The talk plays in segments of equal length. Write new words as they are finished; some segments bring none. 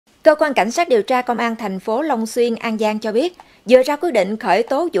Cơ quan Cảnh sát điều tra Công an thành phố Long Xuyên, An Giang cho biết, vừa ra quyết định khởi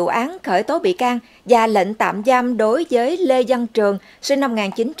tố vụ án, khởi tố bị can và lệnh tạm giam đối với Lê Văn Trường, sinh năm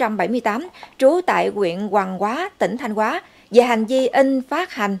 1978, trú tại huyện Hoàng Hóa, tỉnh Thanh Hóa, về hành vi in,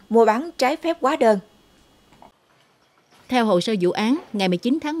 phát hành, mua bán trái phép hóa đơn. Theo hồ sơ vụ án, ngày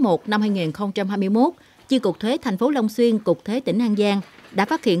 19 tháng 1 năm 2021, Chi cục thuế thành phố Long Xuyên, Cục Thuế tỉnh An Giang đã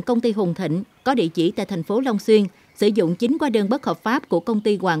phát hiện công ty Hùng Thịnh có địa chỉ tại thành phố Long Xuyên sử dụng 9 hóa đơn bất hợp pháp của công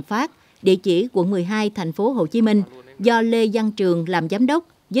ty Hoàng Phát, địa chỉ quận 12, thành phố Hồ Chí Minh, do Lê Văn Trường làm giám đốc,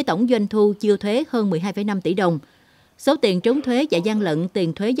 với tổng doanh thu chưa thuế hơn 12,5 tỷ đồng. Số tiền trốn thuế và gian lận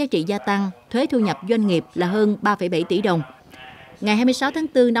tiền thuế giá trị gia tăng, thuế thu nhập doanh nghiệp là hơn 3,7 tỷ đồng. Ngày 26 tháng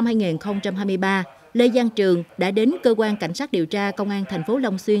 4 năm 2023, Lê Văn Trường đã đến cơ quan cảnh sát điều tra Công an thành phố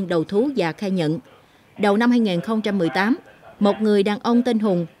Long Xuyên đầu thú và khai nhận. Đầu năm 2018, một người đàn ông tên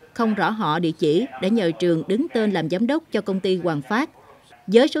Hùng không rõ họ địa chỉ đã nhờ Trường đứng tên làm giám đốc cho công ty Hoàng Phát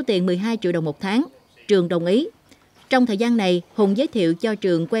với số tiền 12 triệu đồng một tháng. Trường đồng ý. Trong thời gian này, Hùng giới thiệu cho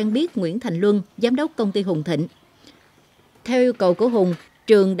Trường quen biết Nguyễn Thành Luân, giám đốc công ty Hùng Thịnh. Theo yêu cầu của Hùng,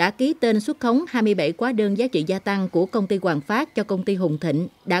 Trường đã ký tên xuất khống 27 hóa đơn giá trị gia tăng của công ty Hoàng Phát cho công ty Hùng Thịnh,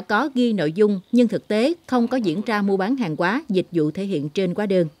 đã có ghi nội dung nhưng thực tế không có diễn ra mua bán hàng hóa, dịch vụ thể hiện trên hóa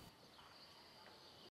đơn.